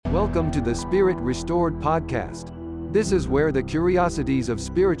Welcome to the Spirit Restored podcast. This is where the curiosities of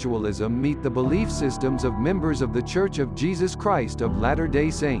spiritualism meet the belief systems of members of the Church of Jesus Christ of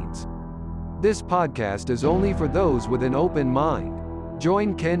Latter-day Saints. This podcast is only for those with an open mind.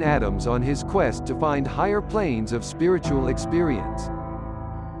 Join Ken Adams on his quest to find higher planes of spiritual experience.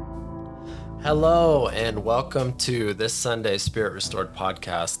 Hello, and welcome to this Sunday's Spirit Restored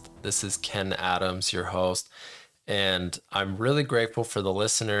podcast. This is Ken Adams, your host, and I'm really grateful for the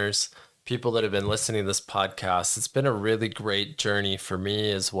listeners, people that have been listening to this podcast. It's been a really great journey for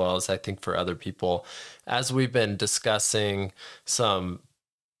me, as well as I think for other people, as we've been discussing some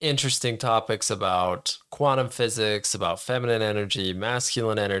interesting topics about quantum physics, about feminine energy,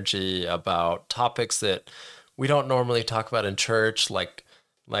 masculine energy, about topics that we don't normally talk about in church, like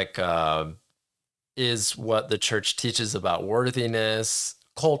is what the church teaches about worthiness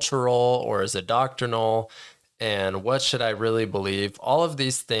cultural or is it doctrinal, and what should I really believe? All of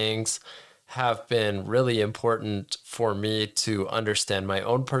these things have been really important for me to understand my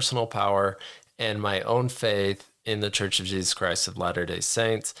own personal power and my own faith in the Church of Jesus Christ of Latter-day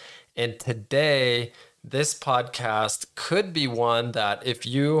Saints. And today, this podcast could be one that if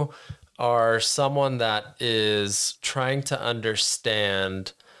you are someone that is trying to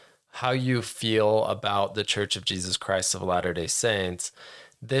understand how you feel about the Church of Jesus Christ of Latter-day Saints,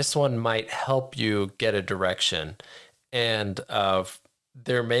 this one might help you get a direction. And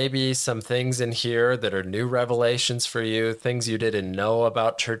there may be some things in here that are new revelations for you, things you didn't know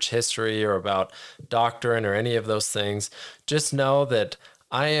about church history or about doctrine or any of those things. Just know that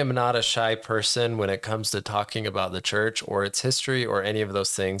I am not a shy person when it comes to talking about the church or its history or any of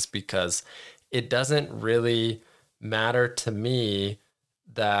those things, because it doesn't really matter to me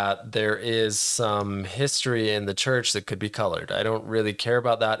that there is some history in the church that could be colored. I don't really care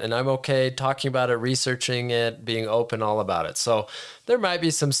about that. And I'm okay talking about it, researching it, being open all about it. So there might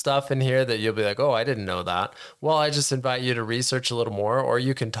be some stuff in here that you'll be like, oh, I didn't know that. Well, I just invite you to research a little more, or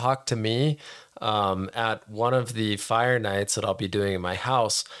you can talk to me at one of the fire nights that I'll be doing in my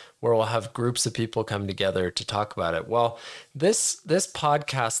house, where we'll have groups of people come together to talk about it. Well, this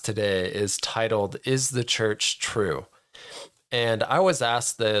podcast today is titled, Is the Church True? And I was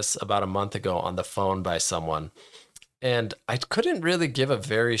asked this about a month ago on the phone by someone, and I couldn't really give a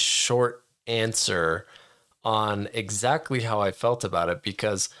very short answer on exactly how I felt about it,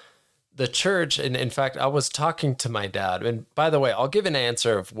 because the church, and in fact, I was talking to my dad, and by the way, I'll give an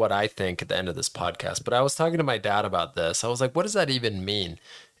answer of what I think at the end of this podcast, but I was talking to my dad about this. I was like, what does that even mean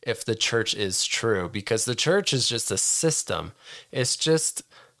if the church is true? Because the church is just a system. It's just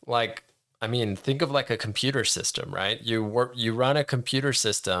like, think of like a computer system, right? You run a computer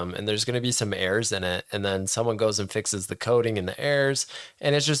system and there's going to be some errors in it. And then someone goes and fixes the coding and the errors,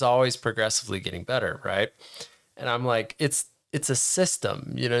 and it's just always progressively getting better, right? And I'm like, it's a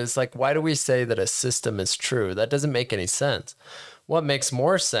system, it's like, why do we say that a system is true? That doesn't make any sense. What makes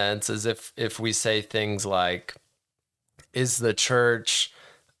more sense is if we say things like, is the church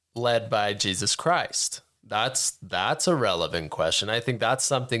led by Jesus Christ? That's a relevant question. I think that's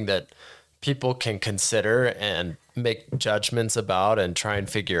something that people can consider and make judgments about and try and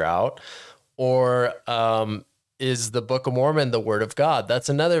figure out. Or is the Book of Mormon the Word of God? That's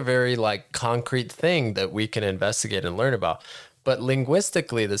another very concrete thing that we can investigate and learn about. But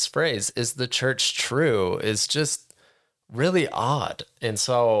linguistically, this phrase, is the church true, is just really odd. And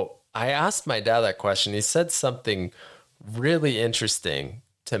so I asked my dad that question. He said something really interesting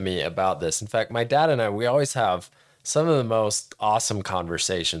to me about this. In fact, my dad and I, we always have some of the most awesome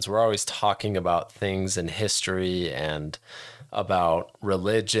conversations. We're always talking about things in history and about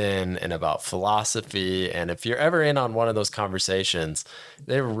religion and about philosophy. And if you're ever in on one of those conversations,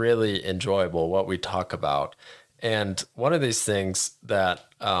 they're really enjoyable, what we talk about. And one of these things that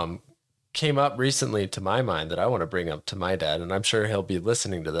came up recently to my mind that I want to bring up to my dad, and I'm sure he'll be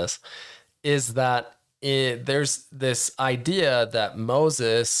listening to this, is that there's this idea that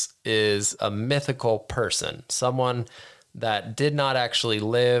Moses is a mythical person, someone that did not actually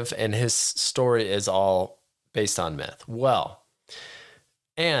live, and his story is all based on myth. Well,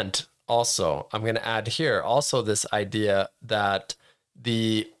 and also, I'm going to add here also this idea that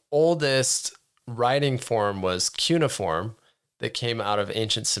the oldest writing form was cuneiform that came out of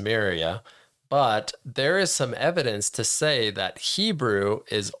ancient Sumeria. But there is some evidence to say that Hebrew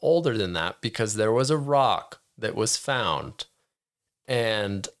is older than that, because there was a rock that was found.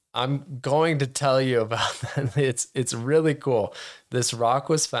 And I'm going to tell you about that. It's really cool. This rock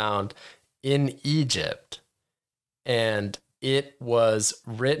was found in Egypt, and it was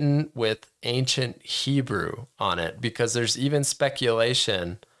written with ancient Hebrew on it, because there's even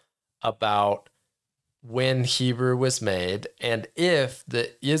speculation about when Hebrew was made and if the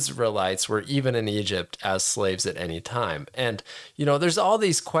Israelites were even in Egypt as slaves at any time. And, there's all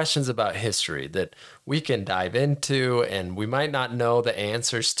these questions about history that we can dive into and we might not know the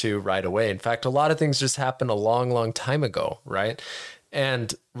answers to right away. In fact, a lot of things just happened a long, long time ago, right?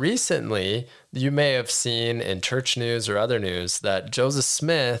 And recently, you may have seen in church news or other news that Joseph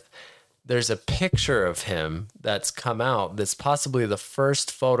Smith, there's a picture of him that's come out that's possibly the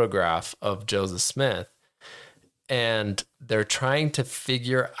first photograph of Joseph Smith. And they're trying to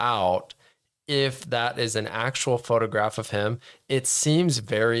figure out if that is an actual photograph of him. It seems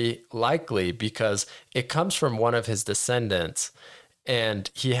very likely because it comes from one of his descendants, and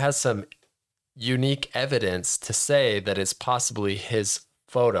he has some unique evidence to say that it's possibly his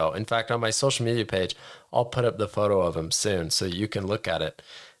photo. In fact, on my social media page, I'll put up the photo of him soon so you can look at it.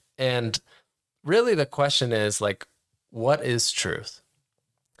 And really the question is what is truth?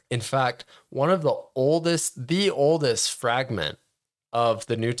 In fact, one of the oldest fragment of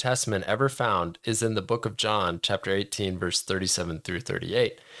the New Testament ever found is in the book of John, chapter 18, verse 37 through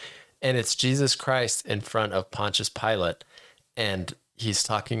 38. And it's Jesus Christ in front of Pontius Pilate, and he's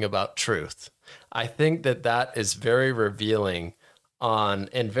talking about truth. I think that is very revealing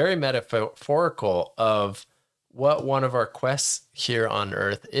and very metaphorical of what one of our quests here on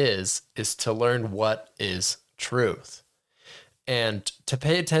earth is to learn what is truth and to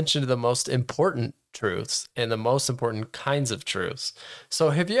pay attention to the most important truths and the most important kinds of truths.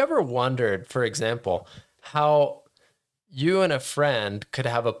 So have you ever wondered, for example, how you and a friend could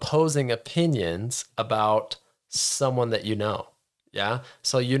have opposing opinions about someone that you know? Yeah.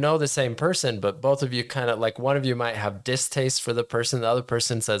 So the same person, but both of you kind of one of you might have distaste for the person. The other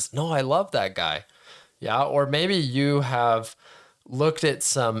person says, no, I love that guy. Yeah. Or maybe you have looked at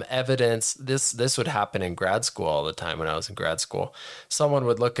some evidence. This would happen in grad school all the time when I was in grad school. Someone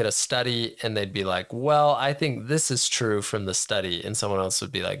would look at a study and they'd be like, well, I think this is true from the study. And someone else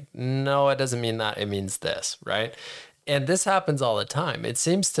would be like, no, it doesn't mean that. It means this. Right. And this happens all the time. It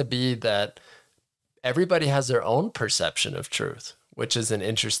seems to be that everybody has their own perception of truth, which is an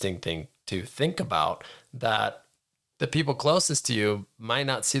interesting thing to think about, that the people closest to you might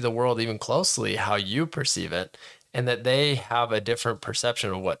not see the world even closely how you perceive it, and that they have a different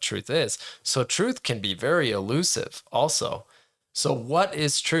perception of what truth is. So truth can be very elusive also. So what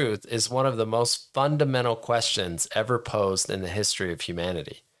is truth is one of the most fundamental questions ever posed in the history of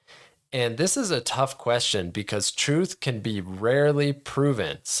humanity. And this is a tough question because truth can be rarely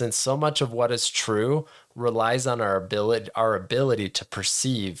proven, since so much of what is true relies on our ability to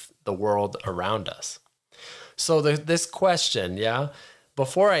perceive the world around us. So this question,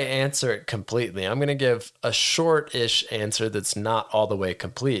 before I answer it completely, I'm going to give a short-ish answer that's not all the way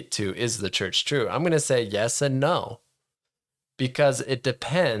complete to, is the church true? I'm going to say yes and no, because it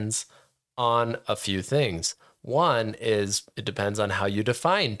depends on a few things. One is it depends on how you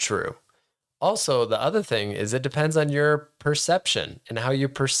define true. Also, the other thing is it depends on your perception and how you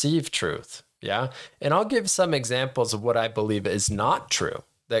perceive truth. Yeah. And I'll give some examples of what I believe is not true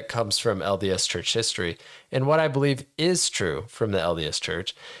that comes from LDS Church history and what I believe is true from the LDS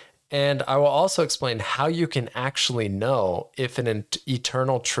Church. And I will also explain how you can actually know if an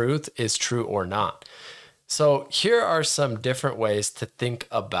eternal truth is true or not. So here are some different ways to think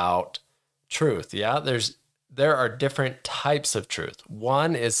about truth. Yeah. There are different types of truth.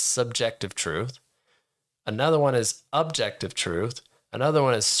 One is subjective truth. Another one is objective truth. Another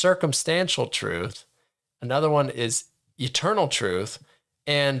one is circumstantial truth. Another one is eternal truth.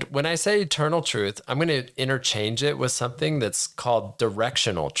 And when I say eternal truth, I'm going to interchange it with something that's called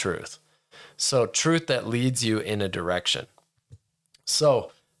directional truth. So truth that leads you in a direction.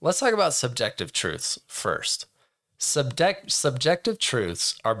 So let's talk about subjective truths first. Subjective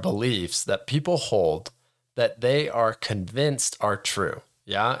truths are beliefs that people hold that they are convinced are true.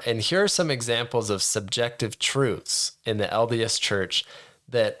 Yeah. And here are some examples of subjective truths in the LDS Church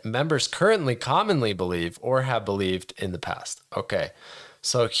that members currently commonly believe or have believed in the past. Okay.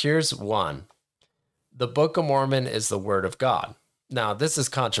 So here's one. The Book of Mormon is the word of God. Now, this is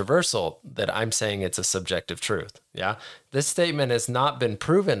controversial that I'm saying it's a subjective truth. Yeah. This statement has not been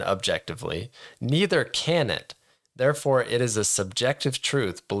proven objectively, neither can it. Therefore, it is a subjective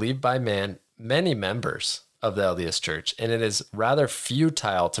truth believed by many members of the LDS Church, and it is rather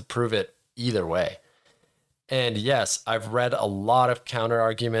futile to prove it either way. And yes, I've read a lot of counter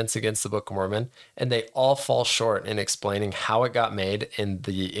arguments against the Book of Mormon, and they all fall short in explaining how it got made in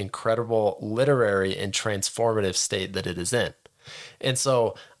the incredible literary and transformative state that it is in. And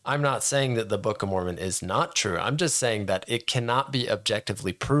so I'm not saying that the Book of Mormon is not true. I'm just saying that it cannot be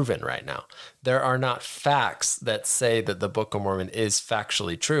objectively proven right now. There are not facts that say that the Book of Mormon is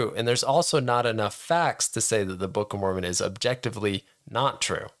factually true. And there's also not enough facts to say that the Book of Mormon is objectively not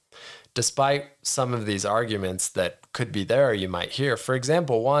true. Despite some of these arguments that could be there, you might hear. For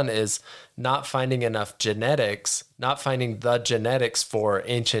example, one is not finding enough genetics, not finding the genetics for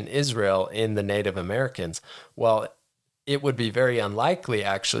ancient Israel in the Native Americans. Well, it would be very unlikely,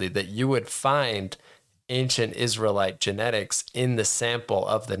 actually, that you would find ancient Israelite genetics in the sample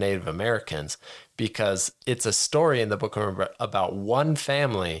of the Native Americans, because it's a story in the Book of Mormon about one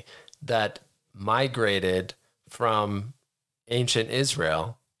family that migrated from ancient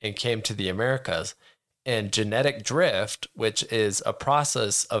Israel and came to the Americas. And genetic drift, which is a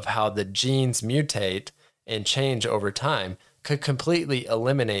process of how the genes mutate and change over time, could completely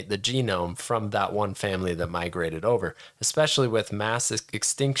eliminate the genome from that one family that migrated over, especially with mass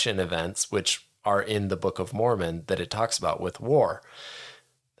extinction events, which are in the Book of Mormon that it talks about with war.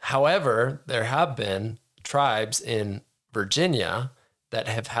 However, there have been tribes in Virginia that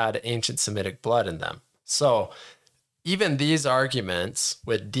have had ancient Semitic blood in them. So even these arguments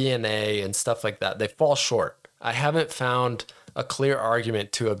with DNA and stuff like that, they fall short. I haven't found a clear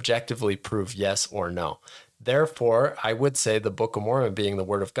argument to objectively prove yes or no. Therefore, I would say the Book of Mormon, being the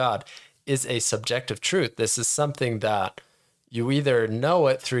Word of God, is a subjective truth. This is something that you either know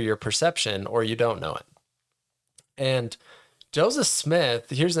it through your perception or you don't know it. And Joseph Smith,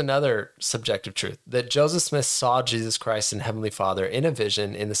 here's another subjective truth, that Joseph Smith saw Jesus Christ and Heavenly Father in a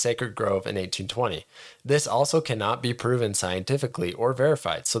vision in the Sacred Grove in 1820. This also cannot be proven scientifically or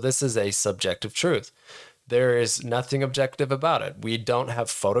verified. So this is a subjective truth. There is nothing objective about it. We don't have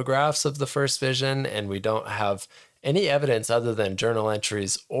photographs of the first vision, and we don't have any evidence other than journal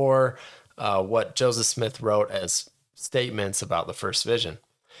entries or what Joseph Smith wrote as statements about the first vision.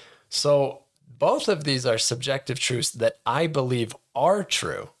 So both of these are subjective truths that I believe are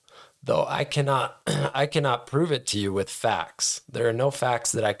true, though I cannot prove it to you with facts. There are no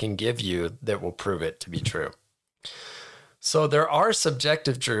facts that I can give you that will prove it to be true. So there are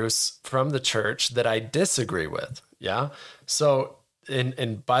subjective truths from the church that I disagree with. Yeah. So,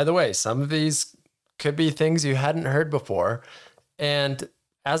 and by the way, some of these could be things you hadn't heard before. And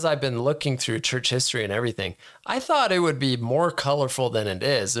as I've been looking through church history and everything, I thought it would be more colorful than it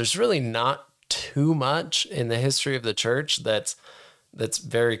is. There's really not too much in the history of the church that's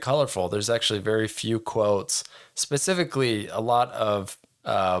very colorful. There's actually very few quotes. Specifically, a lot of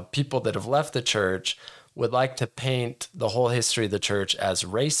people that have left the church would like to paint the whole history of the church as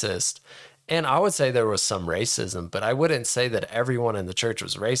racist. And I would say there was some racism, but I wouldn't say that everyone in the church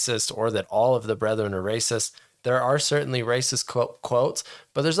was racist or that all of the brethren are racist. There are certainly racist quotes,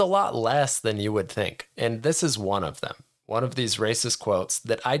 but there's a lot less than you would think. And this is one of them, one of these racist quotes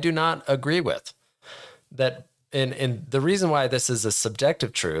that I do not agree with. That, and the reason why this is a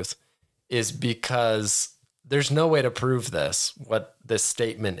subjective truth is because there's no way to prove this, what this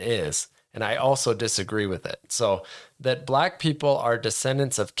statement is. And I also disagree with it. So that black people are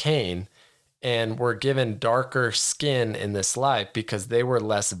descendants of Cain and were given darker skin in this life because they were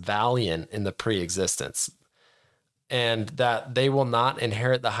less valiant in the pre-existence, and that they will not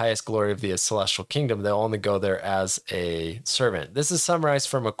inherit the highest glory of the celestial kingdom. They'll only go there as a servant. This is summarized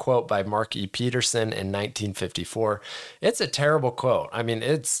from a quote by Mark E. Peterson in 1954. It's a terrible quote. I mean,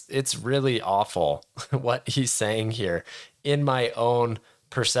 it's really awful what he's saying here in my own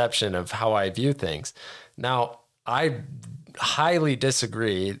perception of how I view things. Now, I highly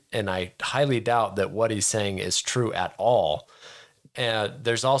disagree, and I highly doubt that what he's saying is true at all. And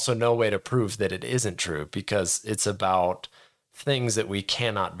there's also no way to prove that it isn't true, because it's about things that we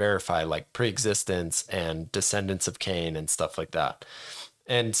cannot verify, like preexistence and descendants of Cain and stuff like that.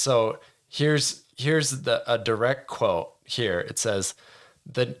 And so here's a direct quote here. It says,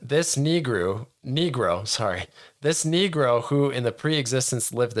 this Negro who in the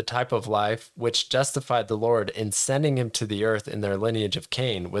pre-existence lived the type of life which justified the Lord in sending him to the earth in their lineage of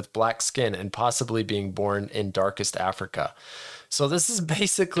Cain, with black skin and possibly being born in darkest Africa. So this is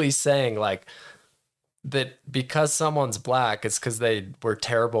basically saying like that because someone's black, it's because they were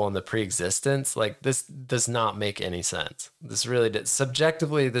terrible in the pre-existence. Like, this does not make any sense. This really did.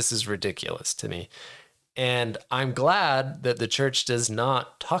 Subjectively, this is ridiculous to me. And I'm glad that the church does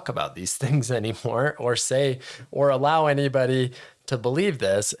not talk about these things anymore, or say, or allow anybody to believe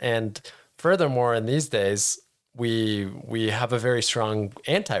this. And furthermore, in these days, we have a very strong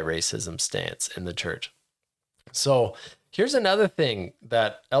anti-racism stance in the church. So here's another thing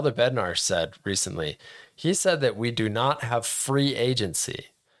that Elder Bednar said recently. He said that we do not have free agency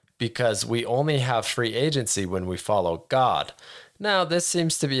because we only have free agency when we follow God. Now, this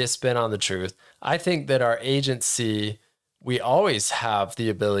seems to be a spin on the truth. I think that our agency, we always have the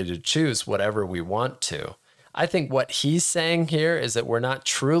ability to choose whatever we want to. I think what he's saying here is that we're not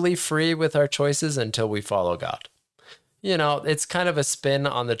truly free with our choices until we follow God. You know, it's kind of a spin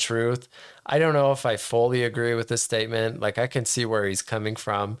on the truth. I don't know if I fully agree with this statement. Like, I can see where he's coming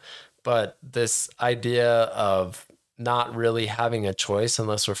from, but this idea of not really having a choice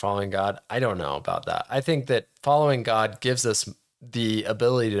unless we're following God, I don't know about that. I think that following God gives us the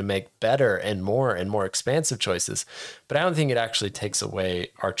ability to make better and more expansive choices. But I don't think it actually takes away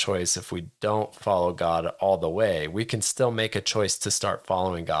our choice if we don't follow God all the way. We can still make a choice to start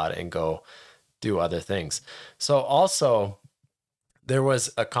following God and go do other things. So also, there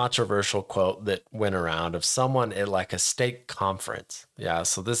was a controversial quote that went around of someone at like a stake conference. Yeah,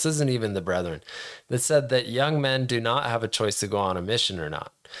 so this isn't even the Brethren, that said that young men do not have a choice to go on a mission or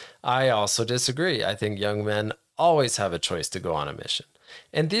not. I also disagree. I think young men always have a choice to go on a mission.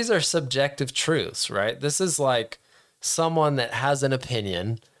 And these are subjective truths, right? This is like someone that has an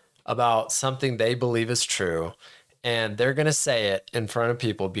opinion about something they believe is true, and they're going to say it in front of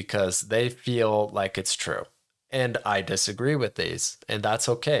people because they feel like it's true. And I disagree with these, and that's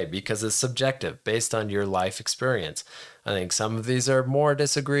okay because it's subjective based on your life experience. I think some of these are more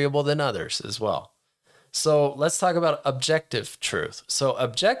disagreeable than others as well. So let's talk about objective truth. So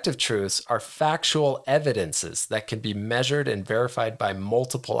objective truths are factual evidences that can be measured and verified by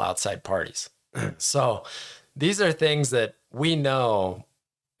multiple outside parties. So these are things that we know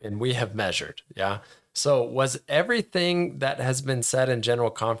and we have measured. Yeah. So was everything that has been said in General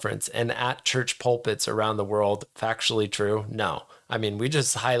Conference and at church pulpits around the world factually true? No. I mean, we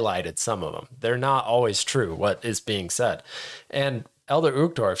just highlighted some of them. They're not always true, what is being said. And Elder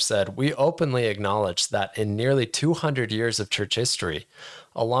Uchtdorf said, we openly acknowledge that in nearly 200 years of church history,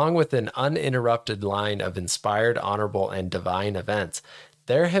 along with an uninterrupted line of inspired, honorable, and divine events,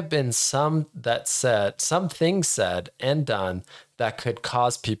 there have been some things said and done that could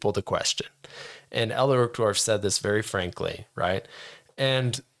cause people to question. And Elder Uchtdorf said this very frankly, right?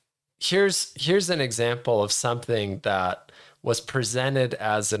 And here's an example of something that was presented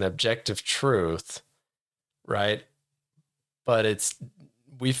as an objective truth, right? But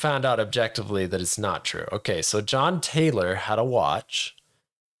we found out objectively that it's not true. Okay, so John Taylor had a watch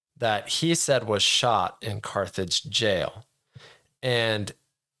that he said was shot in Carthage jail. And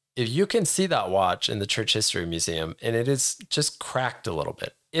if you can see that watch in the Church History Museum, and it is just cracked a little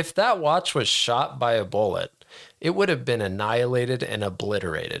bit. If that watch was shot by a bullet, it would have been annihilated and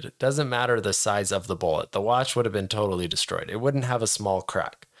obliterated. It doesn't matter the size of the bullet. The watch would have been totally destroyed. It wouldn't have a small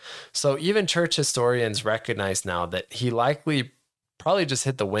crack. So even church historians recognize now that he likely probably just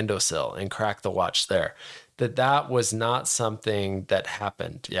hit the windowsill and cracked the watch there, that was not something that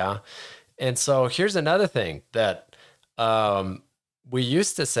happened. Yeah. And so here's another thing that we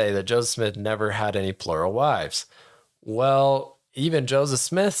used to say that Joseph Smith never had any plural wives. Well, even Joseph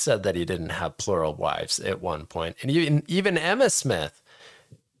Smith said that he didn't have plural wives at one point. And even Emma Smith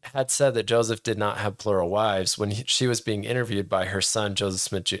had said that Joseph did not have plural wives when she was being interviewed by her son, Joseph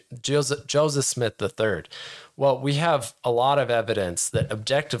Smith III. Well, we have a lot of evidence that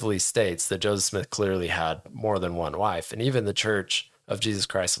objectively states that Joseph Smith clearly had more than one wife. And even the Church of Jesus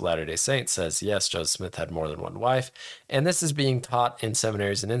Christ of Latter-day Saints says, yes, Joseph Smith had more than one wife. And this is being taught in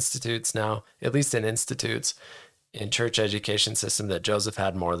seminaries and institutes now, at least in institutes, in church education system, that Joseph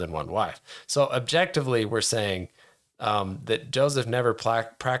had more than one wife. So objectively, we're saying that Joseph never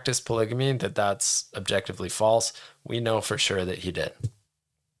practiced polygamy, that's objectively false. We know for sure that he did.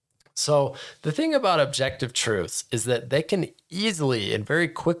 So the thing about objective truths is that they can easily and very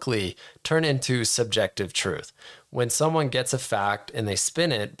quickly turn into subjective truth when someone gets a fact and they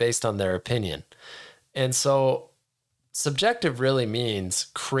spin it based on their opinion. And so subjective really means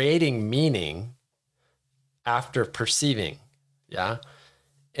creating meaning after perceiving. Yeah.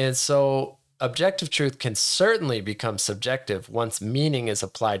 And so objective truth can certainly become subjective once meaning is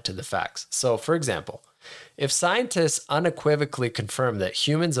applied to the facts. So, for example, if scientists unequivocally confirm that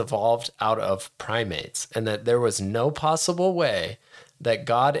humans evolved out of primates and that there was no possible way that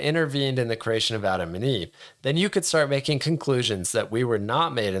God intervened in the creation of Adam and Eve, then you could start making conclusions that we were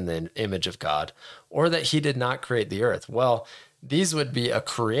not made in the image of God or that he did not create the earth. Well, these would be a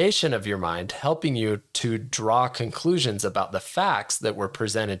creation of your mind, helping you to draw conclusions about the facts that were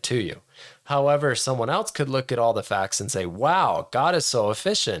presented to you. However, someone else could look at all the facts and say, wow, God is so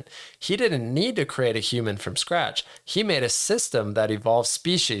efficient. He didn't need to create a human from scratch. He made a system that evolved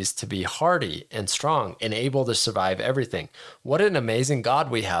species to be hardy and strong and able to survive everything. What an amazing God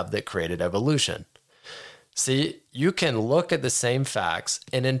we have that created evolution. See, you can look at the same facts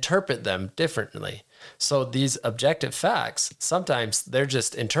and interpret them differently. So these objective facts, sometimes they're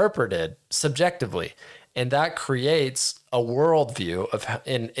just interpreted subjectively. And that creates a worldview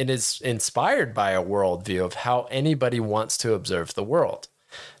and it is inspired by a worldview of how anybody wants to observe the world.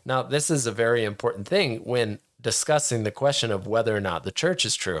 Now, this is a very important thing when discussing the question of whether or not the church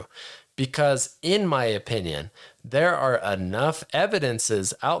is true, because in my opinion, there are enough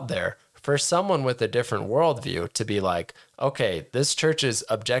evidences out there for someone with a different worldview to be like, okay, this church is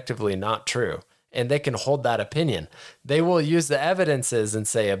objectively not true. And they can hold that opinion. They will use the evidences and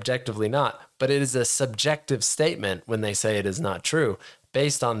say objectively not, but it is a subjective statement when they say it is not true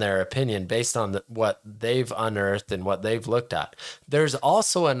based on their opinion, based on what they've unearthed and what they've looked at. There's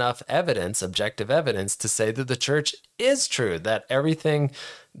also enough evidence, objective evidence, to say that the church is true, that everything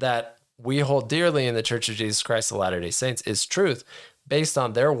that we hold dearly in the Church of Jesus Christ of Latter-day Saints is truth based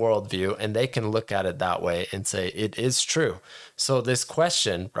on their worldview, and they can look at it that way and say it is true. So this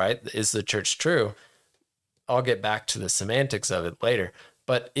question, right, is the church true? I'll get back to the semantics of it later,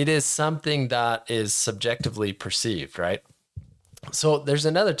 but it is something that is subjectively perceived, right? So there's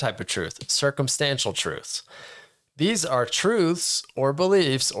another type of truth, circumstantial truths. These are truths or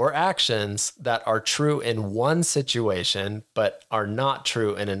beliefs or actions that are true in one situation, but are not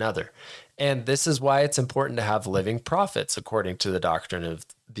true in another. And this is why it's important to have living prophets, according to the doctrine of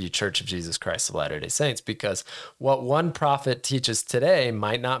the Church of Jesus Christ of Latter-day Saints, because what one prophet teaches today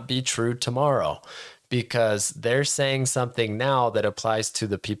might not be true tomorrow, because they're saying something now that applies to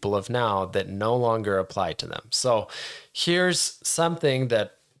the people of now that no longer apply to them. So here's something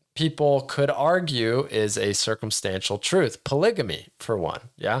that people could argue is a circumstantial truth. Polygamy, for one.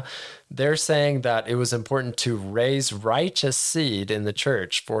 Yeah. They're saying that it was important to raise righteous seed in the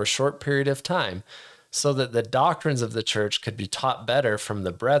church for a short period of time so that the doctrines of the church could be taught better from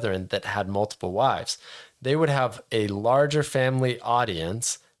the brethren that had multiple wives. They would have a larger family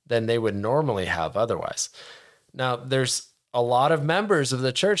audience than they would normally have otherwise. Now, there's a lot of members of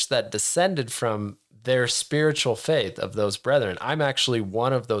the church that descended from their spiritual faith of those brethren. I'm actually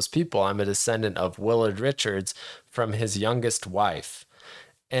one of those people. I'm a descendant of Willard Richards from his youngest wife.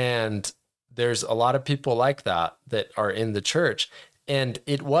 And there's a lot of people like that that are in the church. And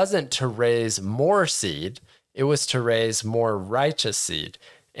it wasn't to raise more seed, it was to raise more righteous seed.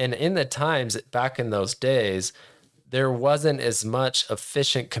 And in the times back in those days, there wasn't as much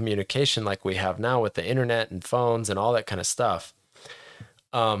efficient communication like we have now with the internet and phones and all that kind of stuff.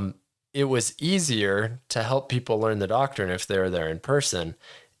 It was easier to help people learn the doctrine if they're there in person.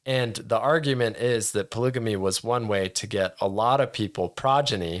 And the argument is that polygamy was one way to get a lot of people,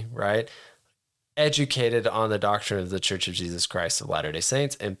 progeny, right, educated on the doctrine of the Church of Jesus Christ of Latter-day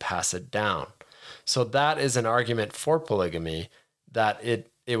Saints and pass it down. So that is an argument for polygamy, that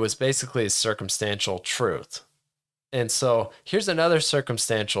it was basically a circumstantial truth. And so here's another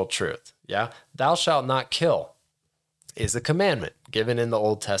circumstantial truth. Yeah. Thou shalt not kill is a commandment given in the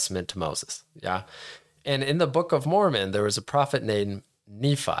Old Testament to Moses. Yeah. And in the Book of Mormon, there was a prophet named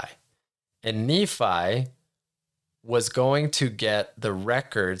Nephi. And Nephi was going to get the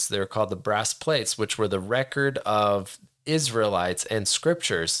records, they're called the brass plates, which were the record of Israelites and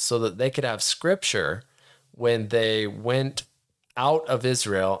scriptures, so that they could have scripture when they went out of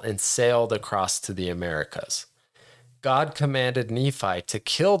Israel and sailed across to the Americas. God commanded Nephi to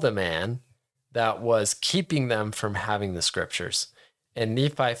kill the man that was keeping them from having the scriptures. And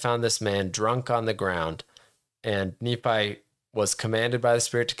Nephi found this man drunk on the ground, and Nephi was commanded by the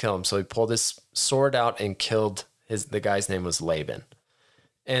Spirit to kill him. So he pulled his sword out and killed the guy's name was Laban.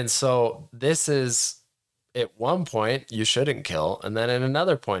 And so this is, at one point, you shouldn't kill. And then at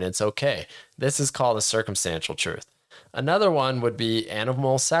another point, it's okay. This is called a circumstantial truth. Another one would be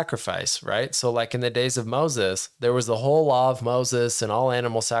animal sacrifice, right? So like in the days of Moses, there was the whole law of Moses and all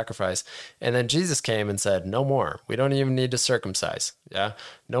animal sacrifice. And then Jesus came and said, no more. We don't even need to circumcise. Yeah.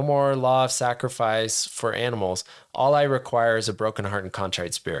 No more law of sacrifice for animals. All I require is a broken heart and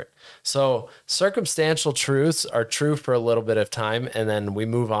contrite spirit. So circumstantial truths are true for a little bit of time, and then we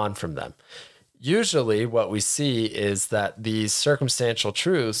move on from them. Usually what we see is that these circumstantial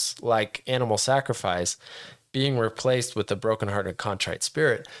truths, like animal sacrifice, being replaced with a broken heart and contrite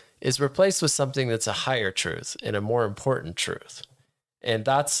spirit, is replaced with something that's a higher truth and a more important truth. And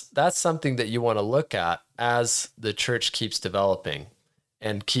that's something that you want to look at as the church keeps developing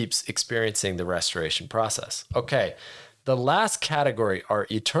and keeps experiencing the restoration process. Okay, the last category are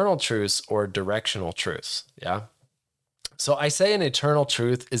eternal truths or directional truths. Yeah. So I say an eternal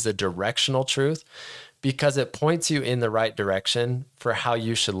truth is a directional truth because it points you in the right direction for how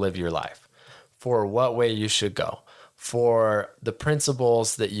you should live your life, for what way you should go, for the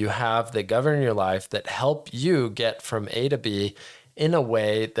principles that you have that govern your life that help you get from A to B in a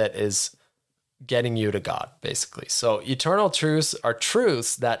way that is getting you to God, basically. So eternal truths are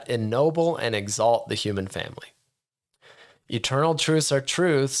truths that ennoble and exalt the human family. Eternal truths are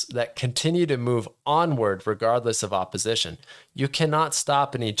truths that continue to move onward regardless of opposition. You cannot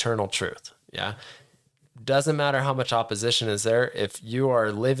stop an eternal truth. Yeah. Doesn't matter how much opposition is there. If you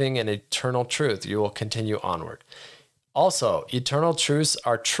are living an eternal truth, you will continue onward. Also, eternal truths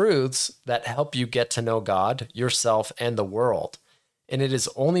are truths that help you get to know God, yourself, and the world. And it is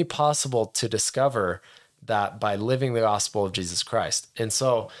only possible to discover that by living the gospel of Jesus Christ. And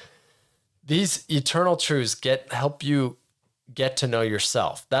so these eternal truths help you get to know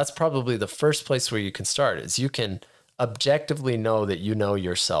yourself. That's probably the first place where you can start, is you can objectively know that you know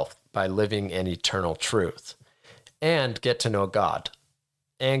yourself by living an eternal truth, and get to know God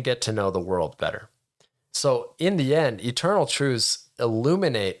and get to know the world better. So in the end, eternal truths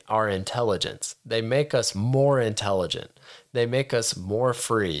illuminate our intelligence. They make us more intelligent. They make us more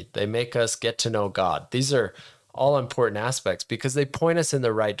free. They make us get to know God. These are all important aspects because they point us in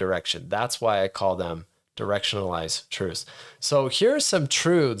the right direction. That's why I call them directionalized truths. So here are some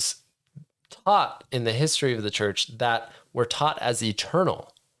truths taught in the history of the church that were taught as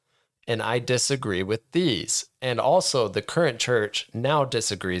eternal. And I disagree with these. And also the current church now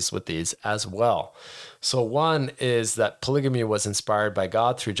disagrees with these as well. So one is that polygamy was inspired by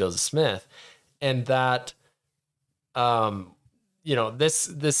God through Joseph Smith, and that,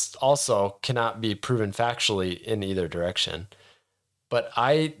 this also cannot be proven factually in either direction. But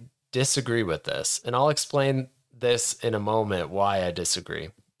I disagree with this, and I'll explain this in a moment why I disagree.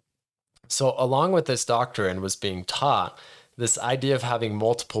 So along with this doctrine was being taught this idea of having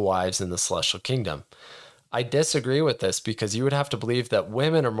multiple wives in the celestial kingdom. I disagree with this because you would have to believe that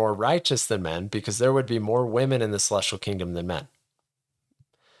women are more righteous than men, because there would be more women in the celestial kingdom than men.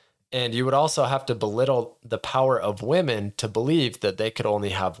 And you would also have to belittle the power of women to believe that they could only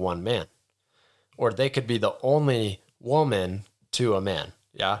have one man, or they could be the only woman to a man.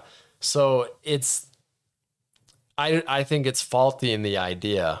 Yeah. So I think it's faulty in the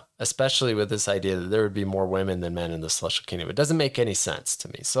idea, especially with this idea that there would be more women than men in the celestial kingdom. It doesn't make any sense to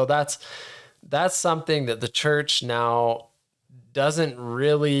me. So that's something that the church now doesn't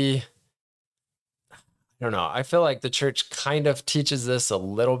really, I don't know. I feel like the church kind of teaches this a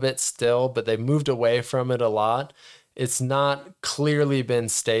little bit still, but they moved away from it a lot. It's not clearly been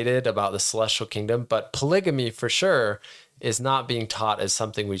stated about the celestial kingdom, but polygamy for sure is not being taught as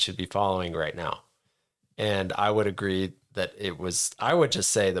something we should be following right now. And I would agree that I would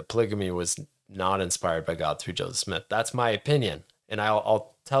just say that polygamy was not inspired by God through Joseph Smith. That's my opinion. And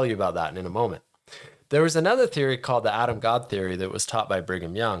I'll tell you about that in a moment. There was another theory called the Adam God theory that was taught by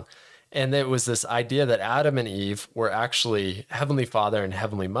Brigham Young. And it was this idea that Adam and Eve were actually Heavenly Father and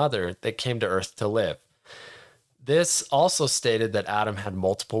Heavenly Mother that came to earth to live. This also stated that Adam had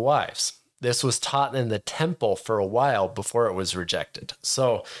multiple wives. This was taught in the temple for a while before it was rejected.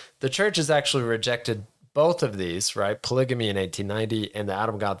 So the church has actually rejected both of these, right? Polygamy in 1890 and the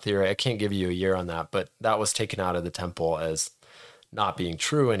Adam God theory. I can't give you a year on that, but that was taken out of the temple as not being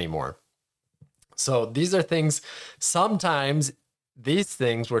true anymore. So these are things, sometimes these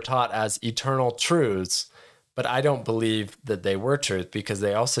things were taught as eternal truths, but I don't believe that they were truth because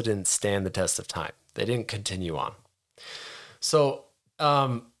they also didn't stand the test of time. They didn't continue on. So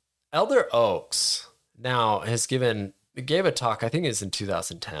Elder Oaks now gave a talk, I think it's in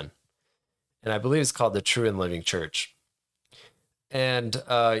 2010, and I believe it's called The True and Living Church. And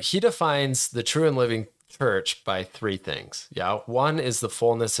he defines the true and living church by three things. Yeah. One is the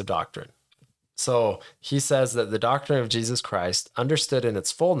fullness of doctrine. So he says that the doctrine of Jesus Christ, understood in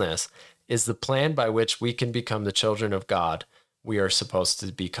its fullness, is the plan by which we can become the children of God we are supposed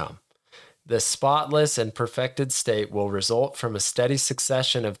to become. The spotless and perfected state will result from a steady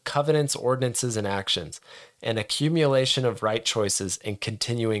succession of covenants, ordinances, and actions, an accumulation of right choices, and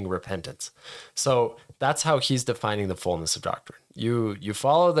continuing repentance. So that's how he's defining the fullness of doctrine. You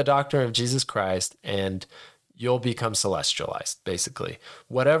follow the doctrine of Jesus Christ and you'll become celestialized, basically.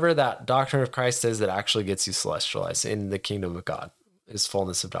 Whatever that doctrine of Christ is that actually gets you celestialized in the kingdom of God is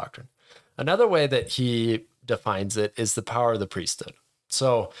fullness of doctrine. Another way that he defines it is the power of the priesthood.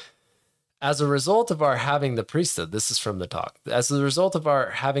 So as a result of our having the priesthood, this is from the talk, as a result of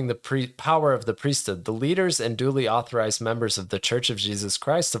our having the power of the priesthood, the leaders and duly authorized members of the Church of Jesus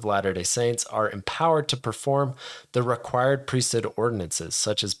Christ of Latter-day Saints are empowered to perform the required priesthood ordinances,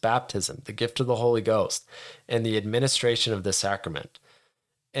 such as baptism, the gift of the Holy Ghost, and the administration of the sacrament.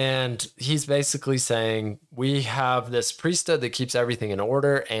 And he's basically saying, we have this priesthood that keeps everything in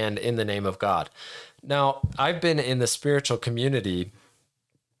order and in the name of God. Now, I've been in the spiritual community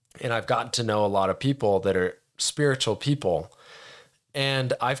and I've gotten to know a lot of people that are spiritual people.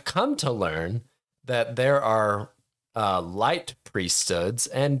 And I've come to learn that there are light priesthoods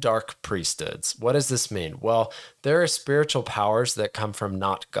and dark priesthoods. What does this mean? Well, there are spiritual powers that come from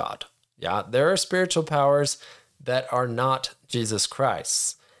not God. Yeah, there are spiritual powers that are not Jesus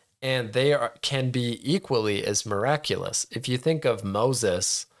Christ, and can be equally as miraculous. If you think of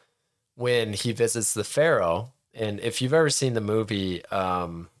Moses when he visits the Pharaoh, and if you've ever seen the movie,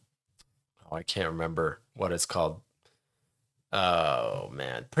 I can't remember what it's called. Oh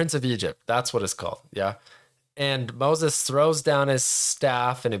man, Prince of Egypt. That's what it's called. Yeah. And Moses throws down his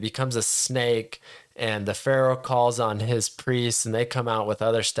staff and it becomes a snake. And the Pharaoh calls on his priests and they come out with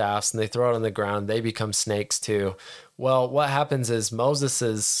other staffs and they throw it on the ground. They become snakes too. Well, what happens is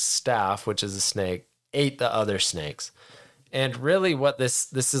Moses's staff, which is a snake, ate the other snakes. And really what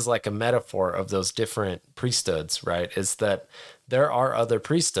this is like a metaphor of those different priesthoods, right? Is that there are other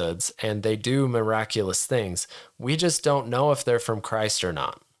priesthoods and they do miraculous things. We just don't know if they're from Christ or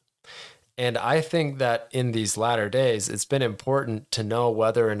not. And I think that in these latter days, it's been important to know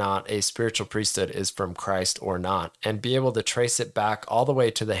whether or not a spiritual priesthood is from Christ or not, and be able to trace it back all the way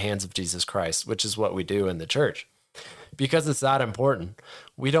to the hands of Jesus Christ, which is what we do in the church, because it's that important.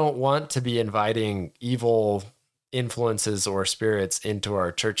 We don't want to be inviting evil influences or spirits into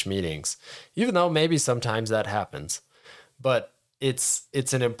our church meetings, even though maybe sometimes that happens. But it's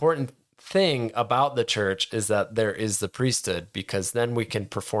an important thing about the church is that there is the priesthood, because then we can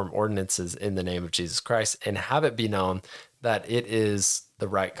perform ordinances in the name of Jesus Christ and have it be known that it is the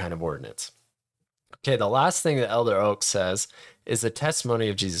right kind of ordinance. Okay, the last thing that Elder Oak says is the testimony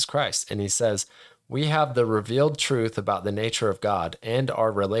of Jesus Christ. And he says, we have the revealed truth about the nature of God and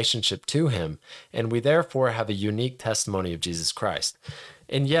our relationship to him, and we therefore have a unique testimony of Jesus Christ.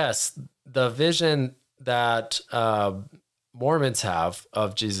 And yes, the vision that Mormons have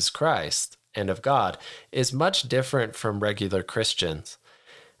of Jesus Christ and of God is much different from regular Christians.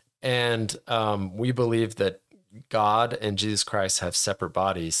 And we believe that God and Jesus Christ have separate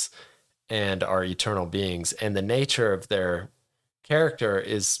bodies and are eternal beings. And the nature of their character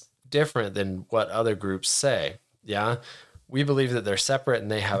is different than what other groups say. Yeah. We believe that they're separate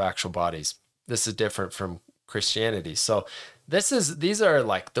and they have actual bodies. This is different from Christianity. So these are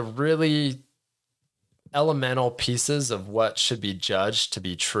like the really elemental pieces of what should be judged to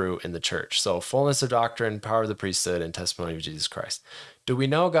be true in the church. So fullness of doctrine, power of the priesthood, and testimony of Jesus Christ. Do we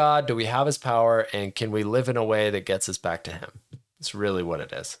know God? Do we have his power? And can we live in a way that gets us back to him? It's really what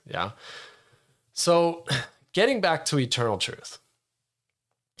it is. Yeah. So getting back to eternal truth,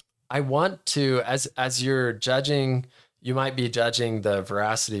 I want to, as you're judging, you might be judging the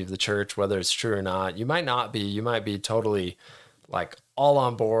veracity of the church, whether it's true or not. You might not be. You might be totally like all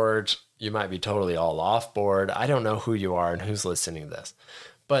on board. You might be totally all off board. I don't know who you are and who's listening to this.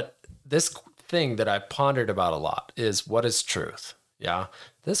 But this thing that I've pondered about a lot is, what is truth? Yeah.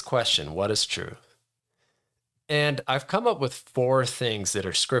 This question, what is truth? And I've come up with 4 things that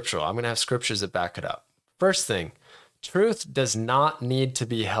are scriptural. I'm going to have scriptures that back it up. First thing, truth does not need to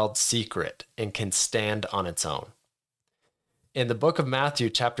be held secret and can stand on its own. In the book of Matthew,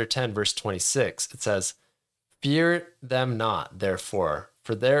 chapter 10, verse 26, it says, "Fear them not, therefore,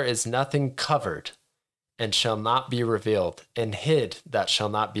 for there is nothing covered and shall not be revealed, and hid that shall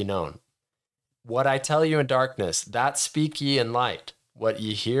not be known. What I tell you in darkness, that speak ye in light. What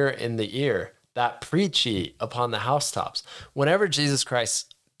ye hear in the ear, that preach ye upon the housetops." Whenever Jesus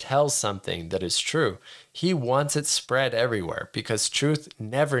Christ tells something that is true, he wants it spread everywhere, because truth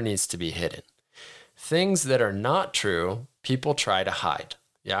never needs to be hidden. Things that are not true, people try to hide.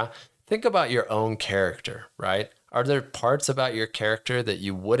 Yeah. Think about your own character, right? Are there parts about your character that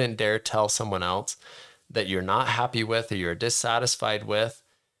you wouldn't dare tell someone else, that you're not happy with or you're dissatisfied with?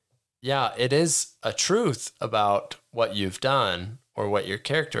 Yeah, it is a truth about what you've done or what your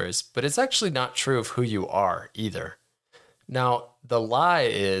character is, but it's actually not true of who you are either. Now, the lie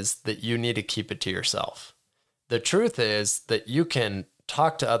is that you need to keep it to yourself. The truth is that you can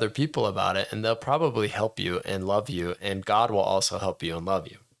talk to other people about it and they'll probably help you and love you, and God will also help you and love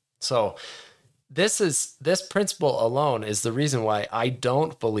you. So this principle alone is the reason why I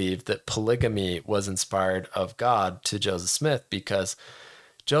don't believe that polygamy was inspired of God to Joseph Smith, because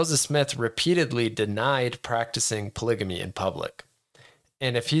Joseph Smith repeatedly denied practicing polygamy in public.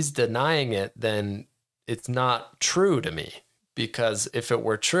 And if he's denying it, then it's not true to me, because if it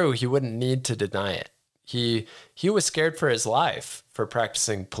were true, he wouldn't need to deny it. He was scared for his life for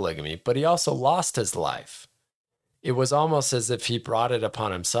practicing polygamy, but he also lost his life. it was almost as if he brought it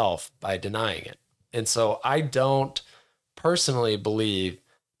upon himself by denying it. And so I don't personally believe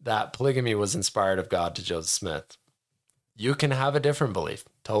that polygamy was inspired of God to Joseph Smith. You can have a different belief,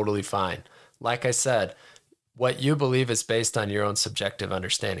 totally fine. Like I said, what you believe is based on your own subjective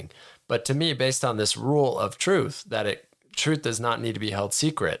understanding. But to me, based on this rule of truth, that truth does not need to be held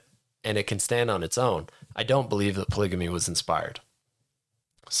secret and it can stand on its own, I don't believe that polygamy was inspired.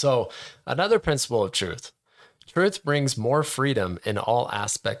 So another principle of truth. Truth brings more freedom in all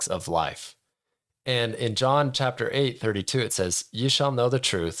aspects of life. And in John chapter 8:32, it says, "You shall know the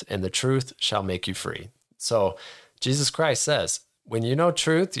truth, and the truth shall make you free." So Jesus Christ says, when you know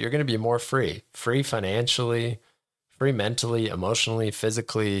truth, you're going to be more free financially, free mentally, emotionally,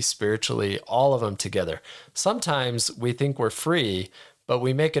 physically, spiritually, all of them together. Sometimes we think we're free, but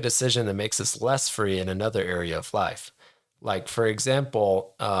we make a decision that makes us less free in another area of life. Like, for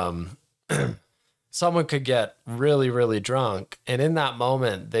example, someone could get really, really drunk, and in that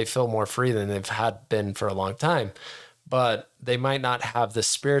moment, they feel more free than they've been for a long time, but they might not have the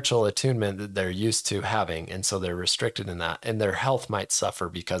spiritual attunement that they're used to having, and so they're restricted in that, and their health might suffer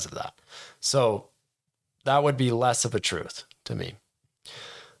because of that. So that would be less of a truth to me.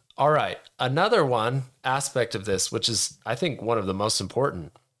 All right, another one aspect of this, which is, I think, one of the most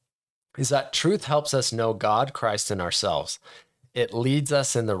important, is that truth helps us know God, Christ, and ourselves. It leads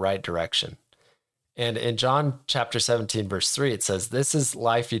us in the right direction. And in John chapter 17, verse 3, it says, "This is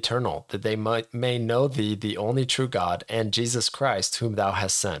life eternal, that they may know thee, the only true God, and Jesus Christ, whom thou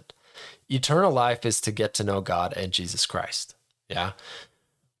hast sent." Eternal life is to get to know God and Jesus Christ. Yeah.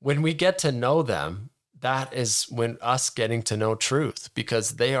 When we get to know them, that is when us getting to know truth,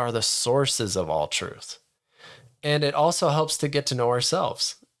 because they are the sources of all truth. And it also helps to get to know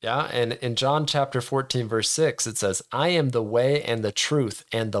ourselves. Yeah. And in John chapter 14, verse 6, it says, "I am the way and the truth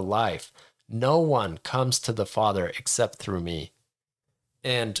and the life. No one comes to the Father except through me."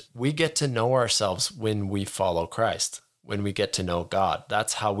 And we get to know ourselves when we follow Christ, when we get to know God.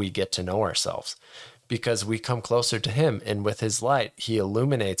 That's how we get to know ourselves, because we come closer to him, and with his light, he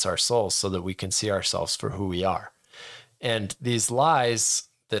illuminates our souls so that we can see ourselves for who we are. And these lies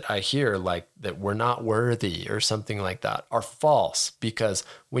that I hear, like that we're not worthy or something like that, are false, because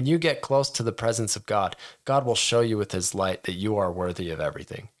when you get close to the presence of God, God will show you with his light that you are worthy of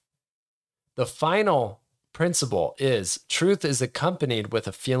everything. The final principle is truth is accompanied with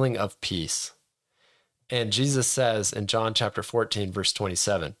a feeling of peace. And Jesus says in John chapter 14, verse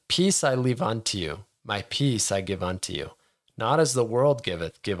 27, "Peace I leave unto you, my peace I give unto you. Not as the world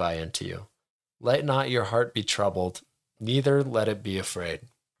giveth, give I unto you. Let not your heart be troubled, neither let it be afraid."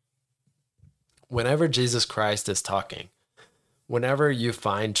 Whenever Jesus Christ is talking, whenever you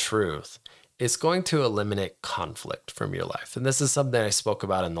find truth, it's going to eliminate conflict from your life. And this is something I spoke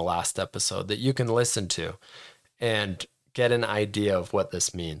about in the last episode that you can listen to and get an idea of what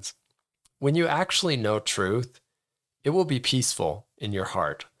this means. When you actually know truth, it will be peaceful in your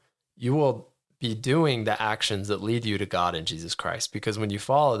heart. You will be doing the actions that lead you to God and Jesus Christ, because when you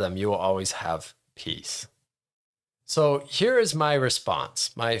follow them, you will always have peace. So here is my response,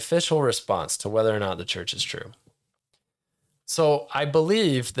 my official response to whether or not the church is true. So I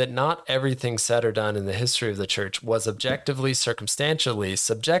believe that not everything said or done in the history of the church was objectively, circumstantially,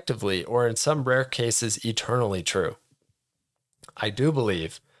 subjectively, or in some rare cases, eternally true. I do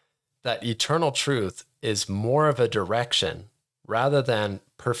believe that eternal truth is more of a direction rather than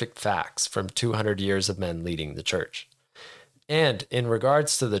perfect facts from 200 years of men leading the church. And in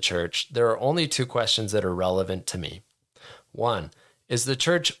regards to the church, there are only two questions that are relevant to me. One, is the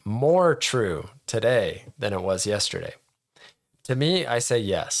church more true today than it was yesterday? To me, I say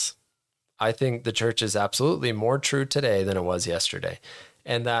yes. I think the church is absolutely more true today than it was yesterday.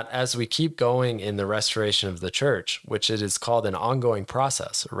 And that as we keep going in the restoration of the church, which it is called an ongoing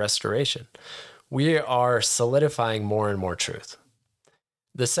process, a restoration, we are solidifying more and more truth.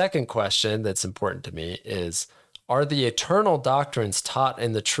 The second question that's important to me is, are the eternal doctrines taught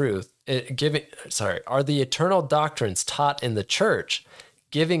in the are the eternal doctrines taught in the church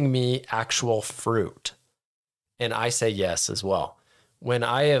giving me actual fruit? And I say yes as well. When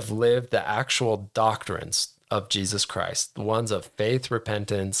I have lived the actual doctrines of Jesus Christ, the ones of faith,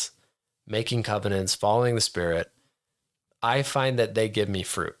 repentance, making covenants, following the Spirit, I find that they give me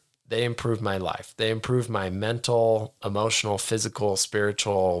fruit. They improve my life. They improve my mental, emotional, physical,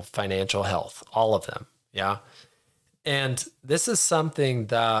 spiritual, financial health, all of them. Yeah. And this is something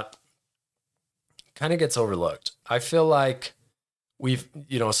that kind of gets overlooked. I feel like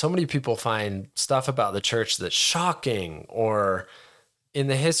so many people find stuff about the church that's shocking, or in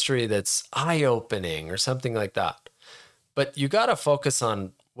the history that's eye-opening or something like that. But you got to focus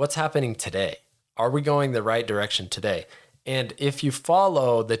on what's happening today. Are we going the right direction today? And if you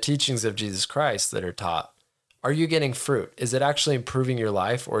follow the teachings of Jesus Christ that are taught, are you getting fruit? Is it actually improving your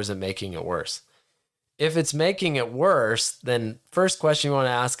life, or is it making it worse? If it's making it worse, then first question you want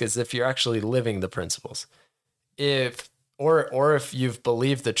to ask is if you're actually living the principles. Or if you've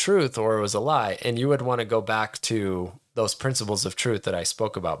believed the truth or it was a lie, and you would want to go back to those principles of truth that I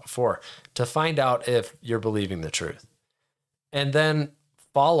spoke about before to find out if you're believing the truth. And then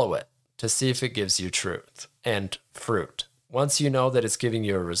follow it to see if it gives you truth and fruit. Once you know that it's giving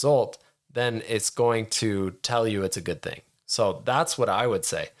you a result, then it's going to tell you it's a good thing. So that's what I would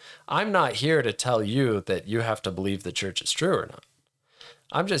say. I'm not here to tell you that you have to believe the church is true or not.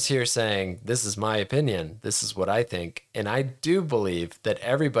 I'm just here saying, this is my opinion. This is what I think. And I do believe that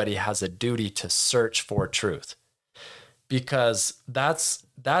everybody has a duty to search for truth, because that's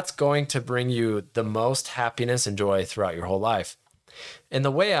going to bring you the most happiness and joy throughout your whole life. And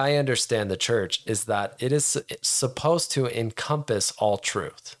the way I understand the church is that it is supposed to encompass all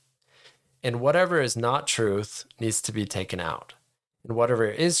truth. And whatever is not truth needs to be taken out. And whatever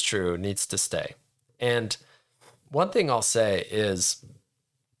is true needs to stay. And one thing I'll say is,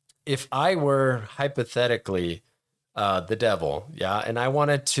 if I were hypothetically the devil, and I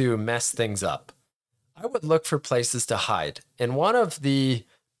wanted to mess things up, I would look for places to hide. And one of the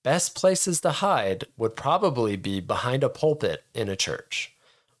best places to hide would probably be behind a pulpit in a church,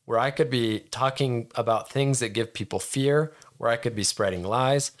 where I could be talking about things that give people fear, where I could be spreading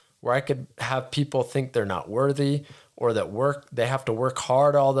lies, where I could have people think they're not worthy, or that they have to work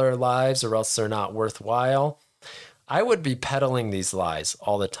hard all their lives or else they're not worthwhile. I would be peddling these lies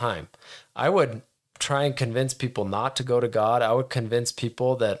all the time. I would try and convince people not to go to God. I would convince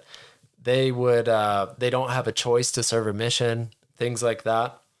people that they don't have a choice to serve a mission, things like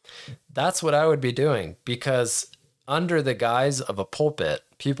that. That's what I would be doing, because under the guise of a pulpit,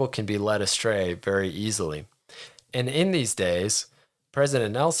 people can be led astray very easily. And in these days,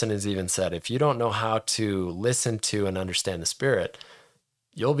 President Nelson has even said, if you don't know how to listen to and understand the Spirit,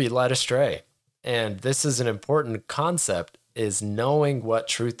 you'll be led astray. And this is an important concept, is knowing what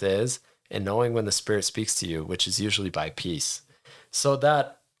truth is and knowing when the Spirit speaks to you, which is usually by peace. So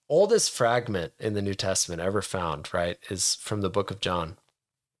that oldest fragment in the New Testament ever found, right, is from the book of John.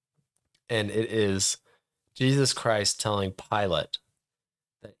 And it is Jesus Christ telling Pilate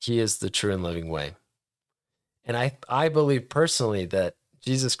that he is the true and living way. And I believe personally that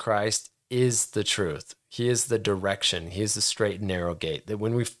Jesus Christ is the truth. He is the direction. He is the straight and narrow gate. That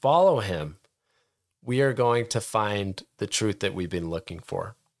when we follow him, we are going to find the truth that we've been looking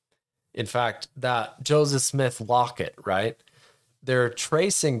for. In fact, that Joseph Smith locket, right? They're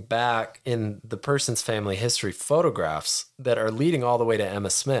tracing back in the person's family history photographs that are leading all the way to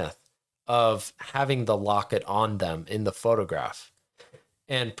Emma Smith of having the locket on them in the photograph.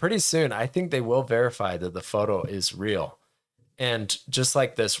 And pretty soon, I think they will verify that the photo is real. And just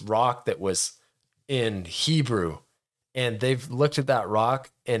like this rock that was in Hebrew, and they've looked at that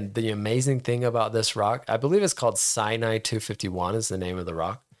rock, and the amazing thing about this rock, I believe it's called Sinai 251 is the name of the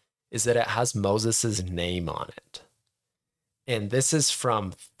rock, is that it has Moses's name on it. And this is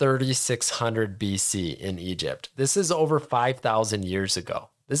from 3600 BC in Egypt. This is over 5,000 years ago.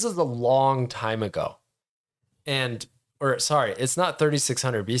 This is a long time ago. It's not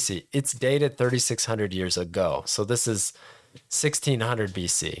 3600 BC. It's dated 3600 years ago. So this is 1600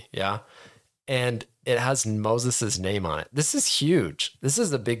 BC. Yeah. And it has Moses's name on it. This is huge. This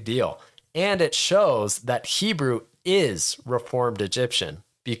is a big deal. And it shows that Hebrew is Reformed Egyptian,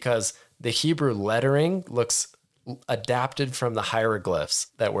 because the Hebrew lettering looks adapted from the hieroglyphs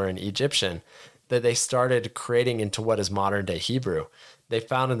that were in Egyptian that they started creating into what is modern day Hebrew. They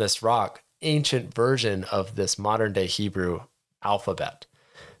found in this rock ancient version of this modern day Hebrew alphabet.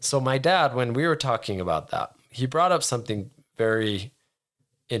 So my dad, when we were talking about that, he brought up something very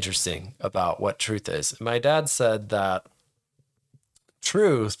interesting about what truth is. My dad said that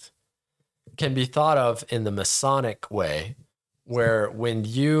truth can be thought of in the Masonic way, where when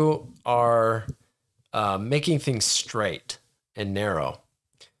you are making things straight and narrow,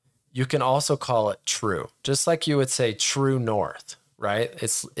 you can also call it true, just like you would say true north, right?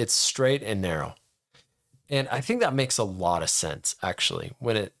 It's straight and narrow. And I think that makes a lot of sense, actually,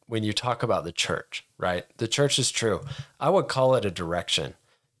 when you talk about the church, right? The church is true. I would call it a direction.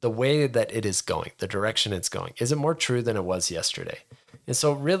 The way that it is going, the direction it's going, is it more true than it was yesterday? And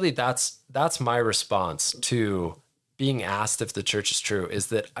so really that's my response to being asked if the church is true, is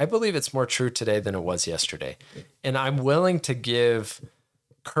that I believe it's more true today than it was yesterday. And I'm willing to give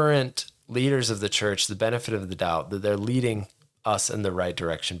current leaders of the church the benefit of the doubt that they're leading us in the right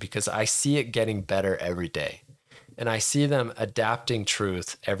direction, because I see it getting better every day. And I see them adapting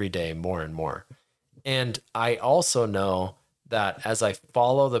truth every day more and more. And I also know that as I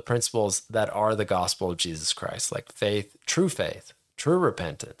follow the principles that are the gospel of Jesus Christ, like faith, true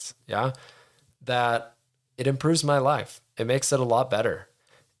repentance, yeah, that it improves my life. It makes it a lot better.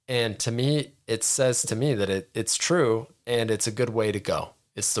 And to me, it says to me that it's true and it's a good way to go.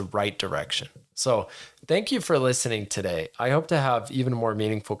 It's the right direction. So thank you for listening today. I hope to have even more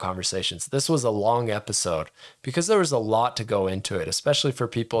meaningful conversations. This was a long episode because there was a lot to go into it, especially for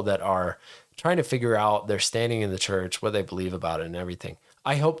people that are trying to figure out their standing in the church, what they believe about it and everything.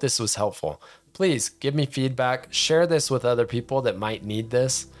 I hope this was helpful. Please give me feedback. Share this with other people that might need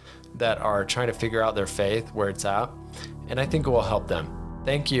this, that are trying to figure out their faith, where it's at. And I think it will help them.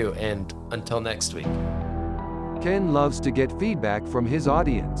 Thank you. And until next week. Ken loves to get feedback from his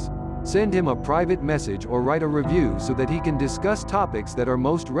audience. Send him a private message or write a review so that he can discuss topics that are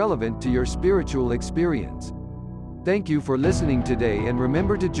most relevant to your spiritual experience. Thank you for listening today, and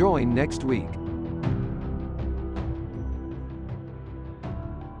remember to join next week.